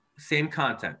same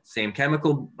content, same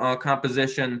chemical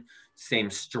composition, same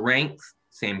strength,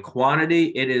 same quantity.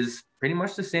 It is pretty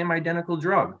much the same identical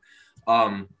drug.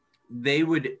 They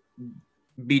would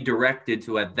be directed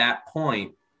to, at that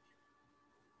point,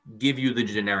 give you the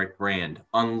generic brand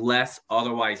unless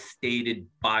otherwise stated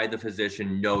by the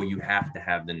physician. No, you have to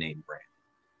have the name brand.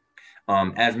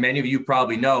 As many of you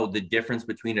probably know, the difference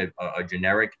between a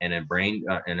generic and a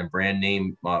brand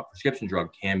name prescription drug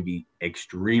can be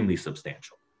extremely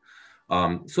substantial.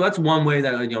 So that's one way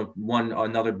that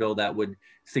another bill that would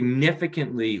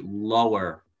significantly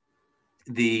lower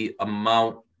the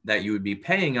amount that you would be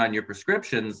paying on your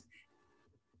prescriptions,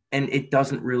 and it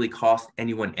doesn't really cost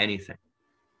anyone anything.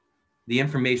 The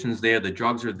information's there, the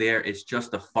drugs are there. It's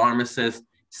just the pharmacist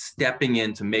stepping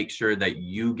in to make sure that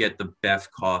you get the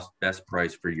best cost, best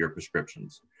price for your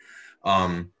prescriptions.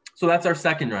 So that's our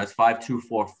second one, that's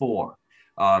 5244.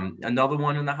 Another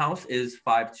one in the House is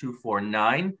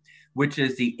 5249, which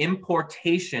is the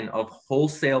importation of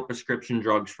wholesale prescription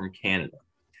drugs from Canada.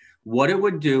 What it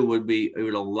would do would be, it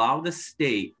would allow the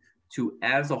state to,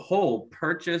 as a whole,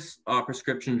 purchase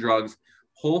prescription drugs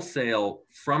wholesale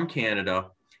from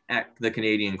Canada at the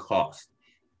Canadian cost.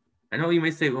 I know you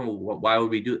may say, well, why would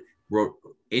we do it?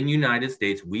 In the United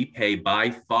States, we pay by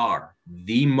far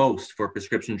the most for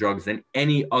prescription drugs than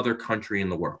any other country in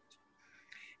the world.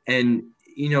 And,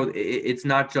 it's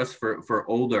not just for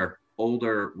older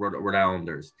Rhode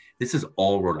Islanders. This is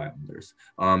all Rhode Islanders.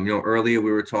 Earlier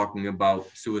we were talking about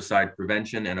suicide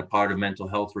prevention, and a part of mental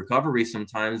health recovery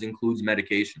sometimes includes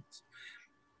medications.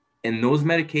 And those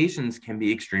medications can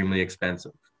be extremely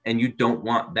expensive. And you don't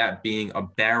want that being a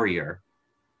barrier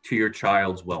to your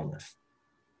child's wellness.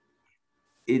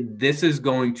 This is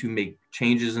going to make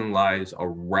changes in lives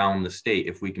around the state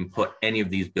if we can put any of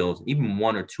these bills, even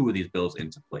 1 or 2 of these bills,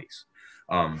 into place.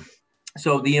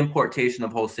 So the importation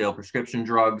of wholesale prescription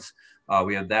drugs,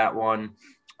 we have that one.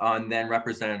 And then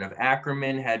Representative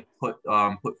Ackerman had put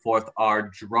forth our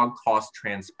drug cost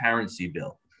transparency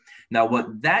bill. Now,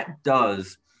 what that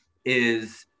does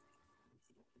is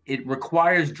it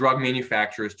requires drug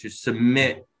manufacturers to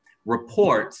submit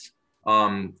reports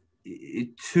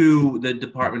to the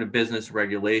Department of Business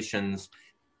Regulations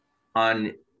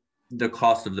on the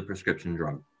cost of the prescription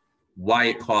drug, why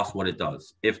it costs what it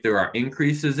does. If there are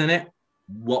increases in it,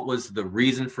 what was the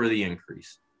reason for the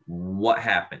increase? What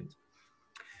happened?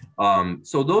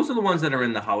 So those are the ones that are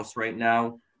in the House right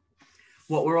now.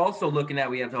 What we're also looking at,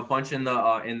 we have a bunch in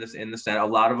the Senate. A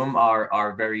lot of them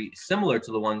are very similar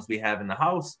to the ones we have in the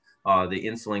House. The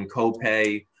insulin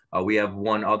copay. We have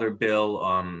one other bill,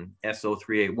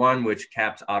 SO381, which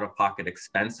caps out-of-pocket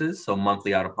expenses. So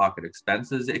monthly out-of-pocket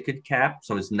expenses it could cap.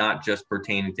 So it's not just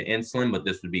pertaining to insulin, but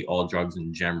this would be all drugs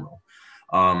in general.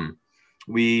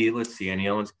 Let's see, any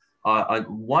other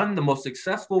ones? The most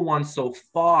successful one so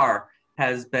far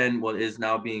has been what is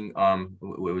now being,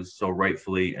 it was so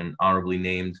rightfully and honorably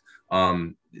named,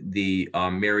 the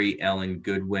Mary Ellen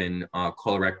Goodwin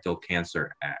Colorectal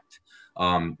Cancer Act.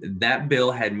 That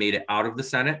bill had made it out of the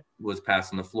Senate, was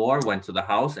passed on the floor, went to the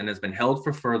House, and has been held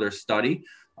for further study.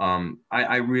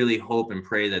 I really hope and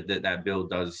pray that that bill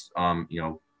does,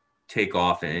 take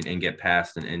off and get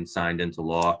passed and signed into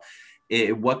law.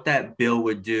 What that bill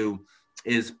would do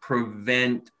is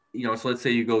prevent, so let's say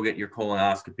you go get your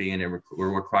colonoscopy and it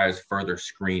requires further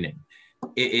screening.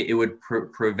 It would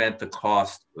prevent the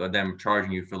cost of them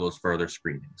charging you for those further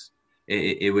screenings.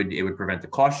 It would prevent the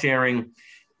cost sharing.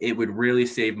 It would really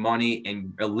save money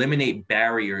and eliminate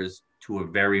barriers to a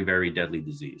very, very deadly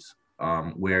disease,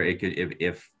 where it could,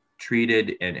 if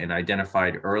treated and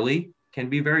identified early, can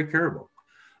be very curable.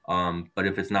 But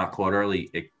if it's not caught early,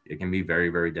 it can be very,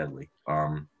 very deadly.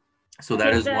 So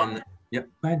that is one. Yep.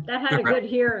 Go ahead. That had a good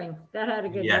hearing. That had a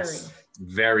good hearing. Yes,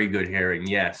 very good hearing.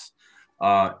 Yes.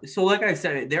 So like I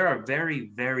said, there are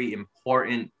very, very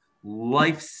important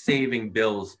life-saving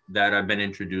bills that have been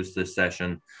introduced this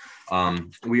session.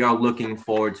 We are looking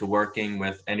forward to working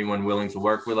with anyone willing to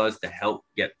work with us to help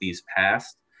get these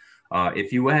passed.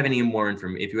 If you have any more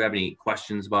information, if you have any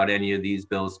questions about any of these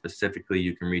bills specifically,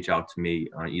 you can reach out to me,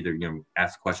 either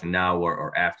ask a question now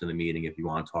or after the meeting if you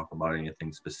want to talk about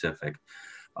anything specific.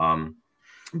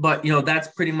 But that's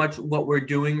pretty much what we're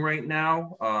doing right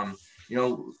now.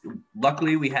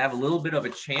 Luckily we have a little bit of a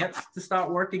chance to start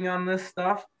working on this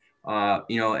stuff.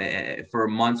 For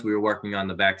months we were working on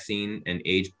the vaccine and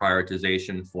age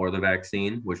prioritization for the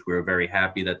vaccine, which we were very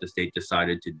happy that the state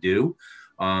decided to do.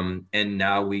 And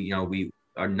now we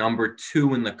are number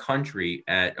 2 in the country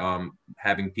at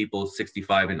having people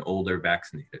 65 and older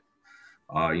vaccinated.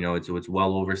 It's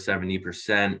well over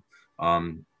 70%.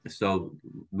 So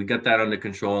we got that under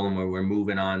control, and we're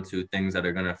moving on to things that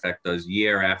are going to affect us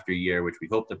year after year, which we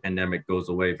hope the pandemic goes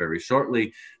away very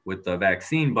shortly with the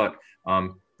vaccine, but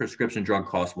prescription drug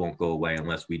costs won't go away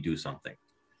unless we do something.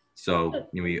 So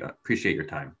we appreciate your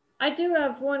time. I do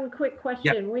have one quick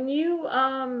question. Yep.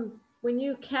 When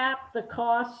you cap the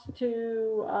cost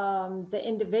to the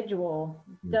individual,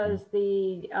 does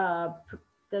the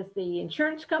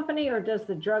insurance company or does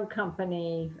the drug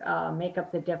company make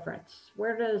up the difference?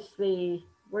 Where does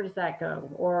that go,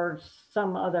 or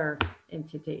some other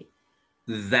entity?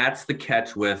 That's the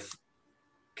catch with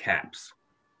caps.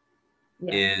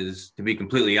 Yeah. Is, to be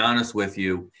completely honest with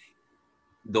you,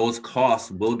 those costs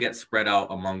will get spread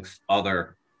out amongst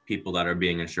other people that are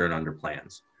being insured under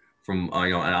plans. And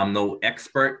I'm no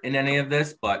expert in any of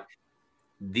this, but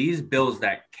these bills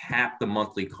that cap the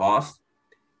monthly cost,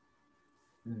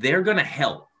 they're going to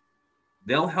help.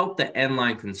 They'll help the end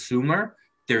line consumer.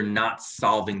 They're not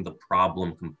solving the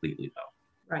problem completely,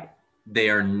 though. Right. They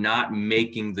are not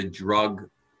making the drug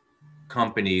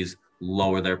companies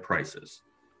lower their prices.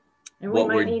 And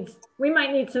we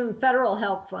might need some federal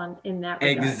help in that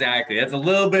regard. Exactly. That's a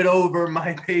little bit over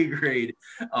my pay grade.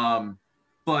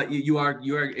 But you are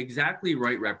exactly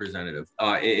right, Representative.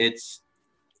 It's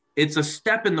a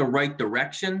step in the right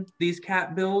direction, these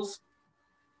cap bills.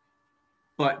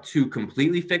 But to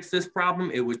completely fix this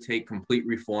problem, it would take complete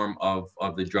reform of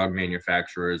the drug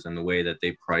manufacturers and the way that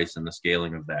they price and the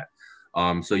scaling of that.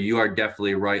 So you are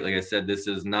definitely right. Like I said, this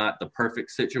is not the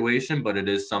perfect situation, but it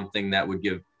is something that would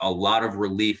give a lot of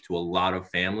relief to a lot of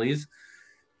families.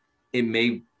 It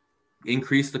may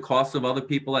increase the cost of other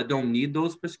people that don't need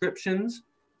those prescriptions.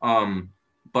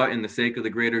 But in the sake of the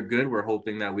greater good, we're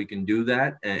hoping that we can do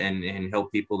that and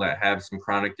help people that have some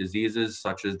chronic diseases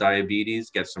such as diabetes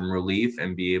get some relief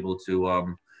and be able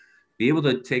to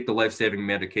take the life-saving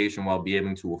medication while being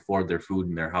able to afford their food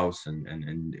in their house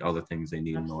and other things they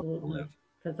need. Absolutely. In order to live.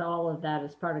 Because all of that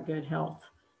is part of good health.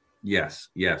 Yes,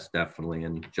 definitely.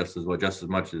 And just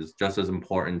as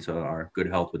important to our good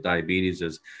health with diabetes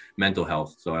is mental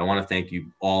health. So I want to thank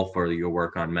you all for your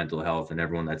work on mental health and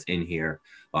everyone that's in here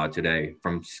today,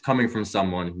 coming from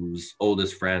someone whose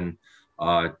oldest friend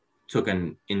took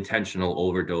an intentional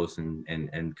overdose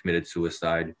and committed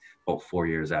suicide about 4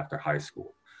 years after high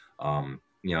school.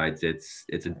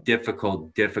 It's a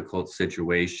difficult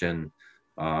situation.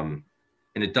 And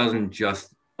it doesn't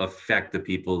just affect the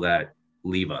people that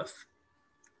leave us.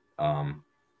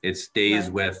 It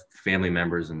stays with family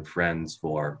members and friends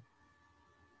for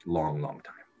a long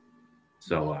time.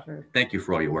 So thank you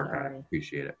for all your work on it.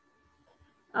 Appreciate it.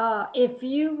 If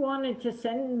you wanted to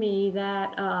send me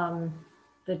that,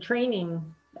 the training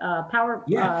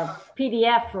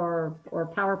PDF or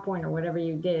PowerPoint or whatever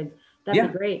you did,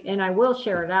 that'd be great. And I will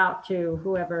share it out to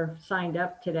whoever signed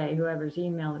up today, whoever's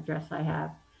email address I have.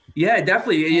 Yeah,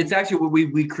 definitely. It's actually,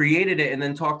 we created it and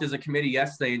then talked as a committee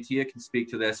yesterday, and Tia can speak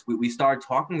to this. We started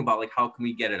talking about how can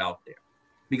we get it out there,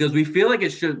 because we feel like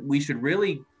we should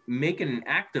really make an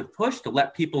active push to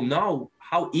let people know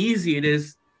how easy it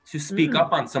is to speak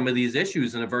up on some of these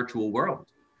issues in a virtual world.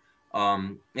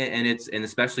 And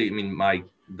especially,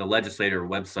 the legislator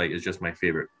website is just my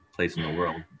favorite place in the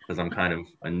world because I'm kind of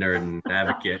a nerd and an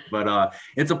advocate, but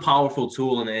it's a powerful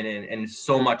tool and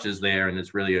so much is there, and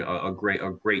it's really a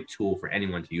great tool for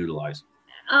anyone to utilize.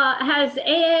 Has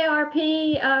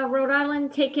AARP Rhode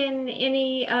Island taken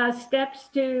any steps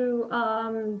to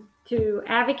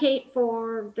advocate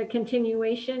for the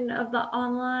continuation of the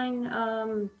online,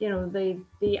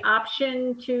 the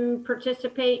option to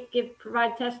participate,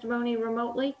 provide testimony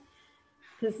remotely?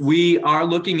 We are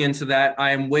looking into that.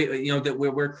 That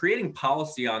we're creating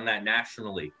policy on that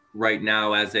nationally right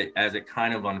now as it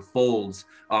kind of unfolds.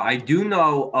 I do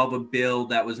know of a bill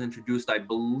that was introduced, I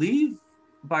believe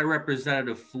by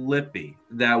Representative Flippy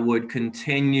that would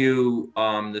continue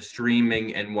the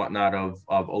streaming and whatnot of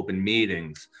open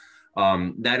meetings.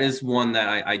 That is one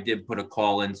that I did put a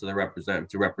call into the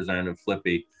Representative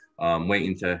Flippy,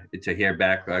 waiting to hear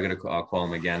back. I got to call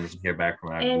him again to hear back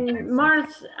from him. And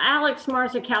Alex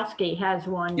Marzakowski has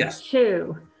one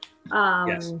too.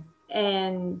 Yes.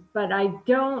 But I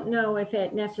don't know if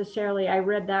it necessarily, I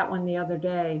read that one the other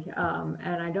day,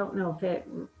 and I don't know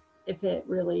if it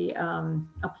really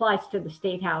applies to the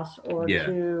State House or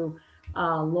to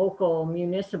local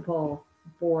municipal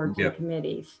boards and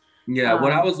committees. Yeah,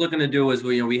 what I was looking to do is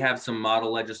we have some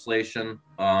model legislation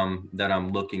that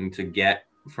I'm looking to get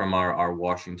from our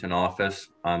Washington office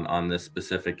on this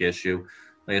specific issue.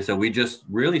 Like I said, we just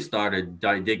really started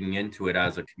digging into it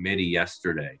as a committee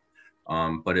yesterday.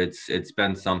 But it's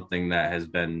been something that has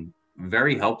been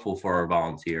very helpful for our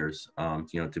volunteers,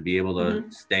 to be able to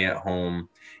stay at home.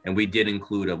 And we did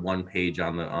include a 1 page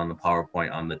on the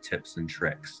PowerPoint on the tips and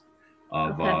tricks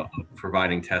of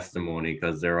providing testimony,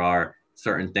 because there are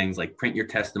certain things like print your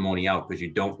testimony out, because you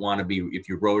don't want to be, if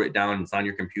you wrote it down and it's on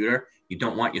your computer, you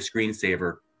don't want your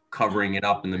screensaver covering it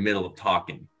up in the middle of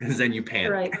talking, because then you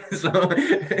panic. Right. So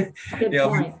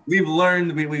we've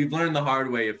learned the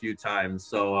hard way a few times.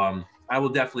 So I will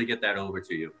definitely get that over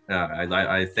to you.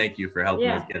 I thank you for helping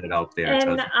us get it out there.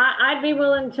 And I'd be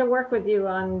willing to work with you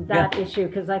on that issue,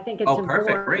 because I think it's important.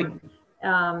 Perfect, great.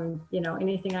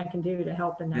 Anything I can do to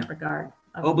help in that regard.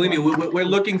 Oh, believe me, we're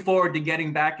looking forward to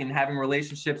getting back and having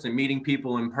relationships and meeting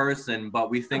people in person, but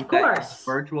we think that the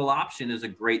virtual option is a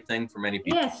great thing for many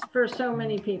people. Yes, for so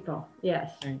many people.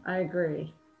 Yes, I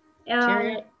agree.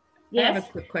 Terri, yes? I have a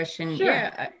quick question. Sure.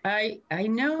 Yeah, I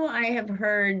know I have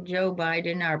heard Joe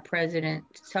Biden, our president,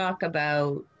 talk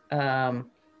about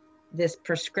this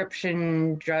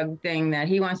prescription drug thing that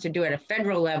he wants to do at a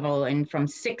federal level and from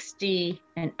 60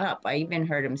 and up. I even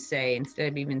heard him say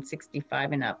instead of even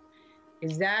 65 and up.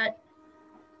 Is that,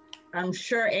 I'm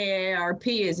sure AARP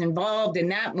is involved in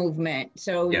that movement.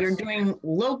 So you're doing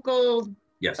local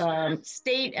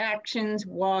state actions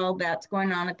while that's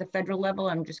going on at the federal level.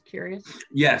 I'm just curious.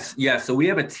 Yes. So we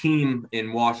have a team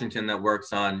in Washington that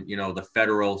works on, the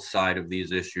federal side of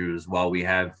these issues, while we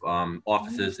have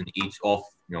offices in all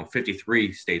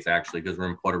 53 states, actually, because we're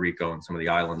in Puerto Rico and some of the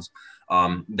islands,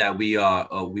 that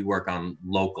we work on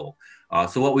local.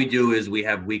 So what we do is we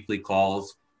have weekly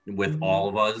calls with all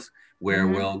of us, where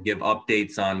we'll give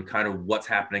updates on kind of what's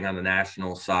happening on the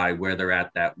national side, where they're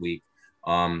at that week.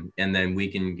 And then we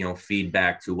can, feed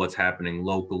back to what's happening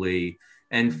locally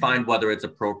and find whether it's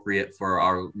appropriate for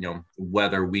our,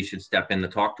 whether we should step in to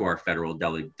talk to our federal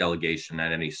delegation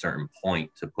at any certain point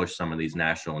to push some of these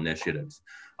national initiatives.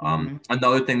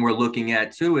 Another thing we're looking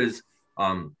at too is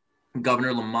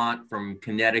Governor Lamont from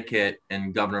Connecticut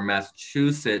and Governor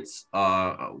Massachusetts,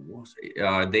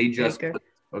 they just...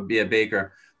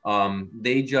 Baker.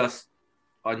 They just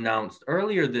announced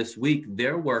earlier this week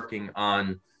they're working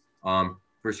on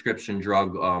prescription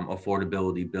drug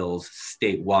affordability bills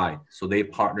statewide. So they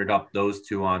partnered up those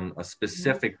two on a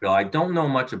specific bill. I don't know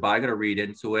much about it. I got to read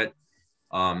into it,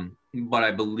 but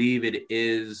I believe it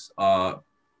is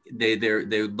they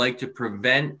would like to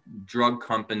prevent drug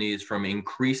companies from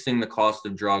increasing the cost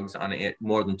of drugs on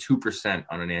more than 2%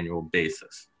 on an annual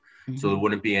basis. So there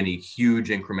wouldn't be any huge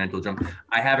incremental jump.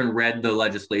 I haven't read the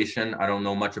legislation. I don't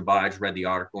know much about it. I just read the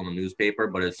article in the newspaper,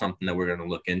 but it's something that we're going to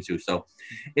look into. So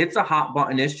it's a hot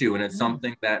button issue, and it's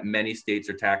something that many states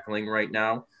are tackling right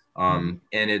now. And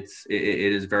it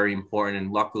is very important.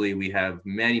 And luckily, we have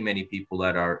many people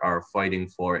that are fighting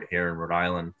for it here in Rhode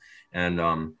Island.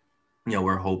 And,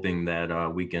 we're hoping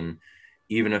that we can,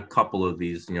 even a couple of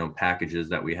these, packages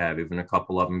that we have, even a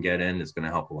couple of them get in, it's going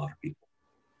to help a lot of people.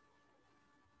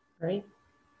 Great.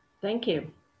 Thank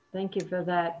you. Thank you for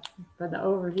that, for the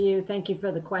overview. Thank you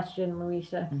for the question,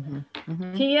 Louisa.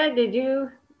 Tia, did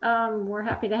you, we're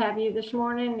happy to have you this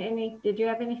morning. Did you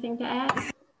have anything to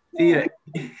add? Tia,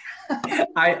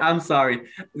 I'm sorry.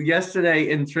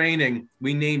 Yesterday in training,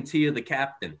 we named Tia the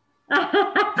captain. So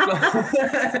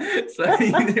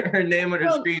her name on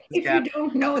her screen is if Captain. You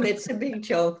don't know, that's a big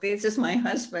joke. This is my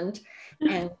husband.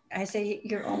 And I say,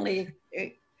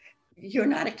 you're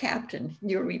not a captain,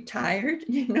 you're retired,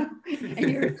 and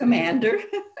you're a commander.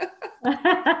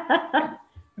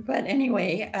 But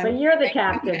anyway. But you're the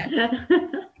captain.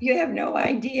 You have no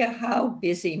idea how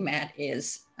busy Matt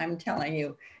is. I'm telling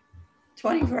you,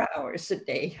 24 hours a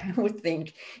day, I would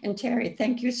think. And Terri,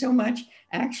 thank you so much.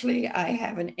 Actually, I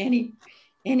have an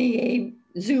NEA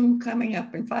Zoom coming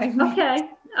up in 5 minutes.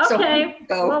 Okay.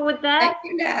 So well, with that, thank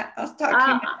you, Nat. I'll talk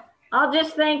to you. I'll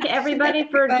just thank everybody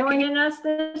for joining us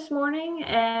this morning,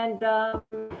 and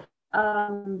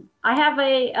I have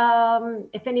a,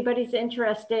 if anybody's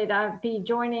interested, I'll be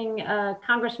joining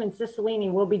Congressman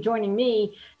Cicilline will be joining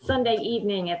me Sunday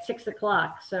evening at 6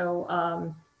 o'clock. So I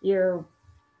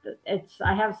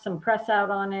have some press out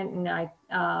on it, and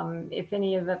if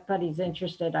anybody's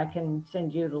interested, I can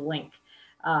send you the link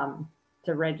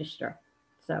to register.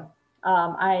 So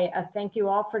I thank you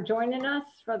all for joining us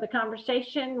for the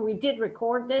conversation. We did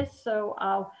record this, so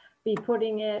I'll be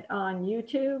putting it on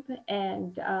YouTube,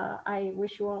 and I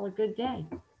wish you all a good day,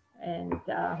 and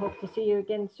hope to see you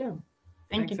again soon.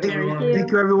 Thank you, Thank Terri. you. Thank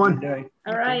you, everyone.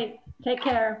 All right, take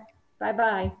care.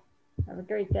 Bye-bye. Have a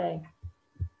great day.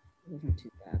 It wasn't too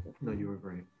bad. No, you were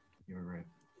great. You were great.